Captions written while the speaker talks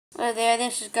So there,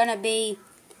 this is gonna be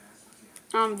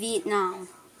Vietnam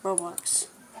Roblox.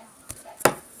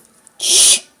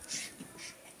 Shh.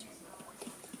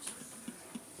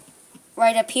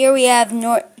 Right up here we have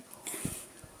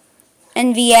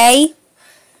NVA.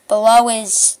 Below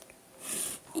is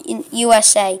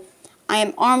USA. I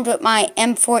am armed with my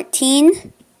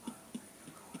M14,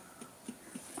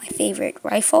 my favorite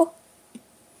rifle,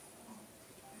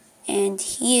 and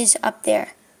he is up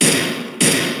there.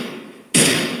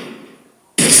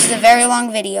 This is a very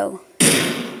long video.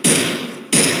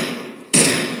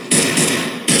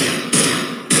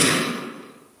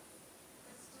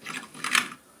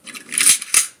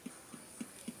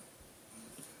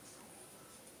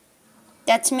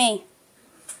 That's me.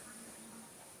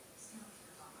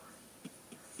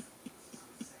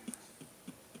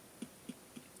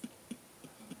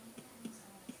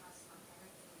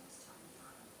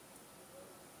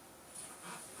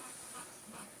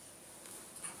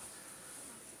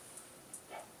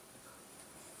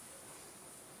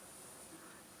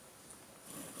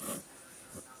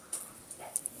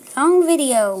 Long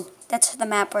video. That's the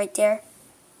map right there.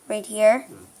 Right here.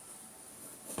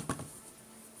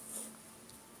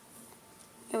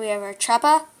 Here we have our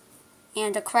chopper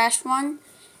and a crashed one.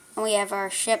 And we have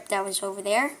our ship that was over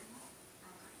there.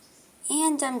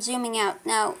 And I'm zooming out.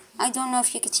 Now, I don't know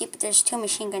if you can see, but there's 2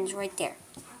 machine guns right there.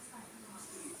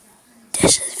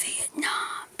 This is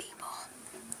Vietnam, people.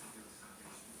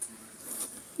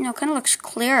 You know, it kind of looks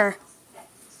clearer.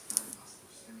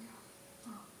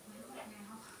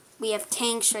 We have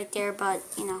tanks right there, but,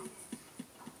 you know.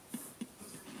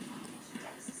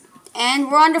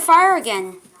 And we're under fire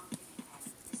again.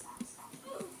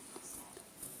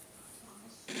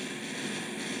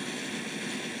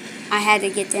 I had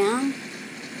to get down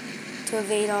to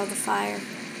evade all the fire.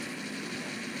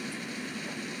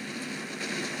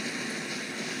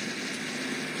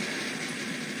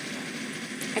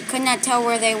 I could not tell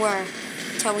where they were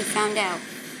until we found out.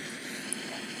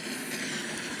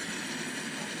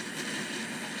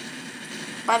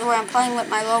 By the way, I'm playing with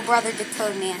my little brother, the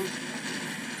Code Man.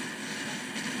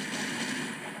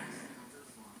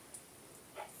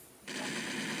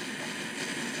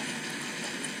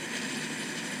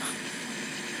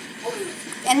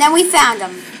 And then we found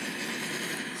him.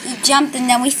 He jumped and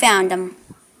then we found him.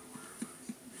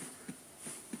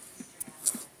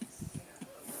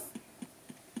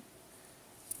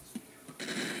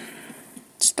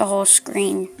 It's the whole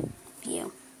screen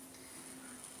view.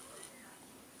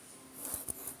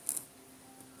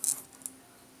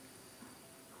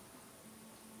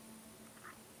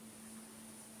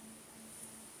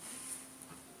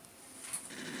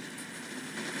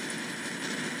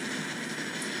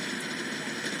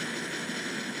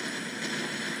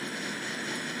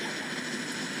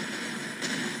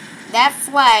 That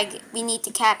flag we need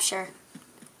to capture.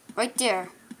 Right there.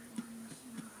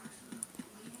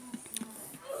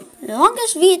 The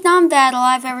longest Vietnam battle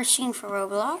I've ever seen for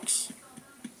Roblox.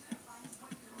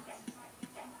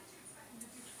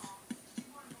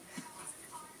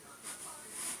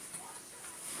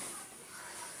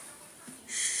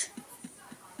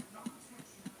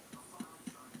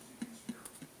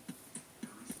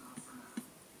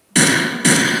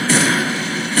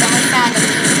 Then we found him.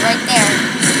 He was right there.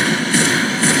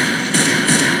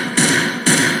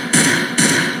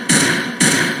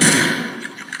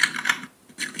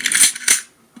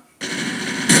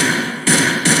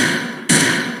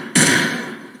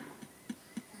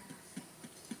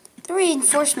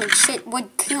 Reinforcement shit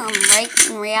would come, right?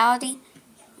 In reality?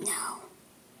 No.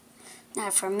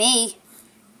 Not for me.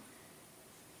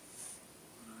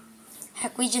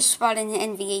 Heck, we just spotted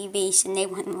an NVA base and they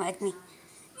wouldn't let me.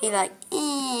 Be like,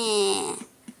 eh.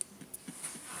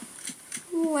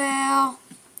 Well,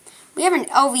 we have an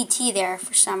LVT there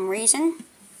for some reason.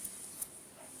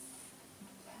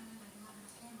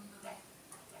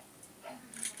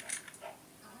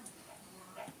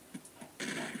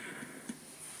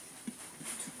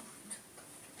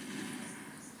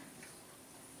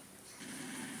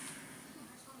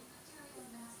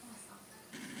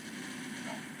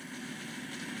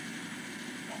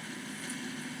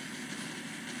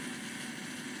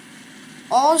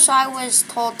 All I was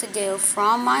told to do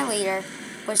from my leader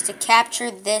was to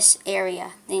capture this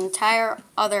area, the entire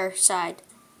other side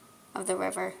of the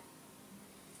river.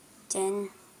 Then,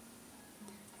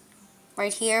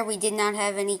 right here, we did not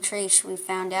have any trace, we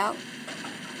found out.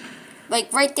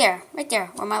 Like right there,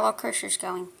 where my little cursor's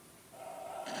going.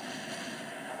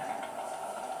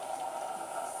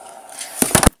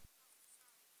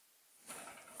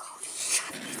 Cody,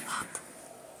 shut it up.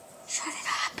 Shut it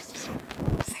up.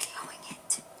 I'm videoing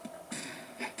it.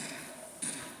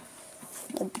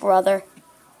 brother.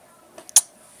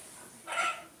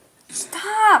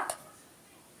 Stop!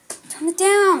 Turn it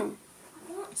down.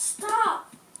 I won't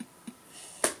stop.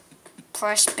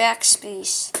 Press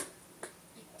backspace.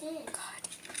 I did. God.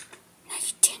 No,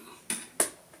 you didn't.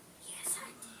 Yes, I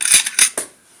did.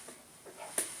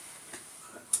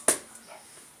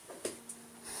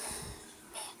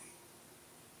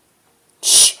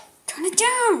 Shh! Turn it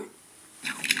down!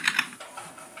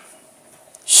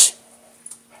 Shh!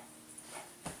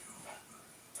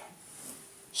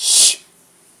 Shh!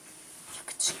 You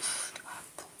can screw it up.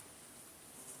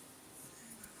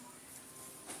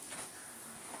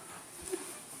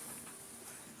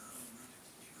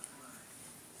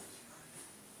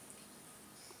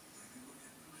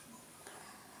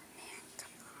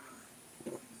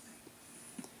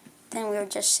 Then we were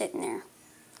just sitting there.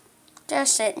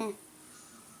 Just sitting.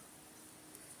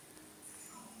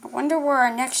 I wonder where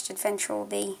our next adventure will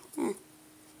be.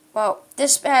 Well,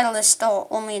 this battle is still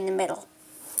only in the middle.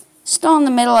 Still in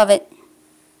the middle of it.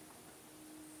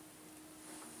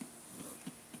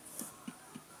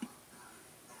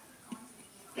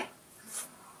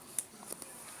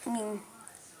 I mean,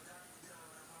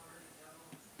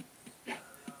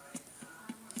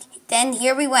 then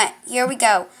here we went. Here we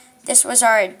go. This was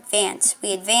our advance.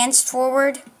 We advanced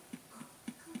forward.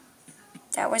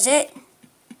 That was it.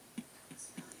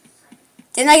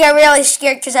 Then I got really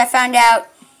scared because I found out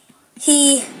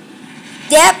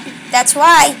Yep, that's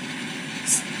why.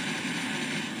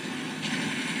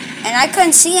 And I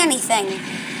couldn't see anything.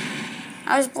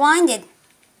 I was blinded.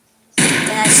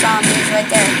 Then I saw him. He was right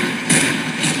there.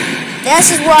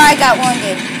 This is where I got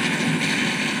wounded.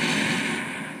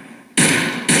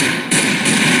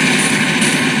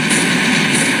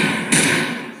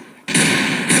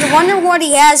 You wonder what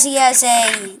he has? He has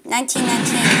a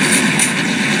 1919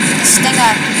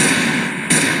 Stinger.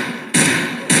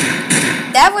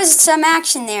 That was some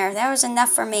action there. That was enough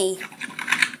for me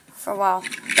for a while.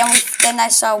 Then I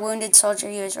saw a wounded soldier.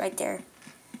 He was right there.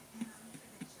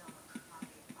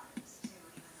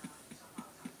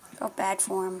 Felt bad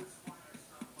for him.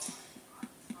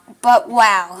 But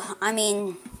wow. I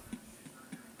mean,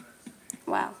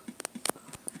 wow.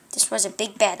 This was a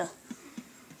big battle.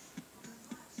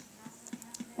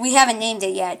 We haven't named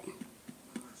it yet.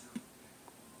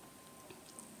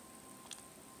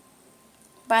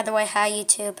 By the way, hi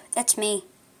YouTube. That's me.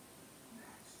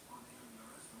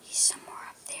 He's somewhere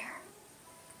up there.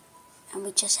 And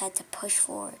we just had to push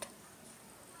forward.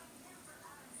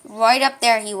 Right up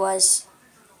there he was.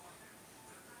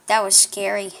 That was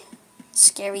scary.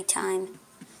 Scary time.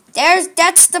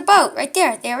 That's the boat right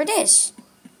there. There it is.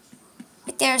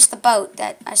 Right there's the boat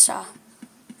that I saw.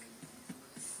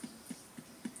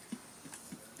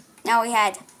 Now we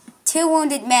had 2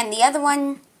 wounded men. The other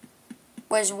one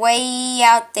was way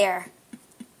out there.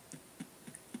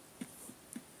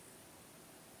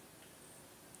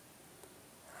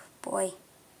 Boy.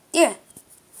 Yeah.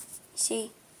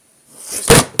 See?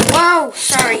 Whoa!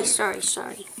 Sorry.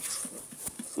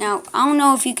 Now, I don't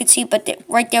know if you could see, but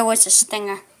right there was a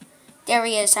Stinger. There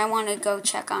he is. I want to go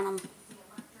check on him.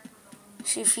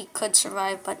 See if he could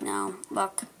survive, but no.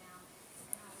 Look.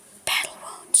 Battle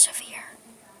wound severe.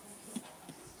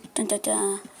 Dun dun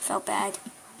dun. Felt bad.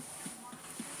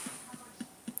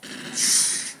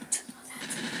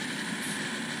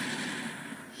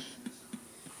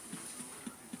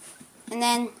 And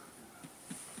then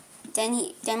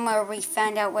where we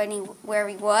found out where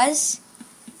he was,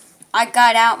 I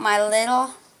got out my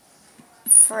little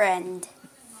friend.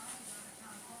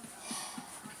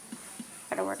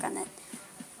 Gotta work on that.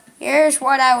 Here's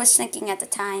what I was thinking at the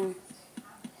time.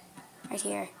 Right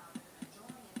here.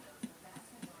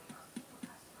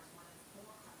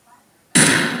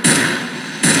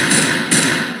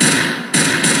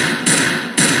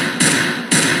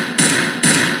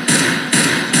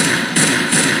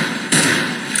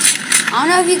 I don't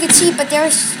know if you can see, but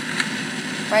there's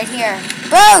right here.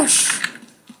 Boosh!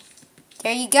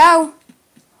 There you go.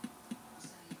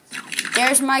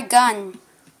 There's my gun.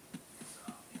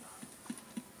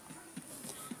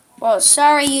 Well,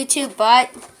 sorry YouTube, but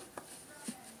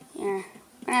here,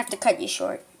 I'm gonna have to cut you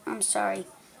short. I'm sorry.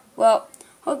 Well,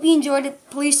 hope you enjoyed it.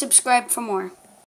 Please subscribe for more.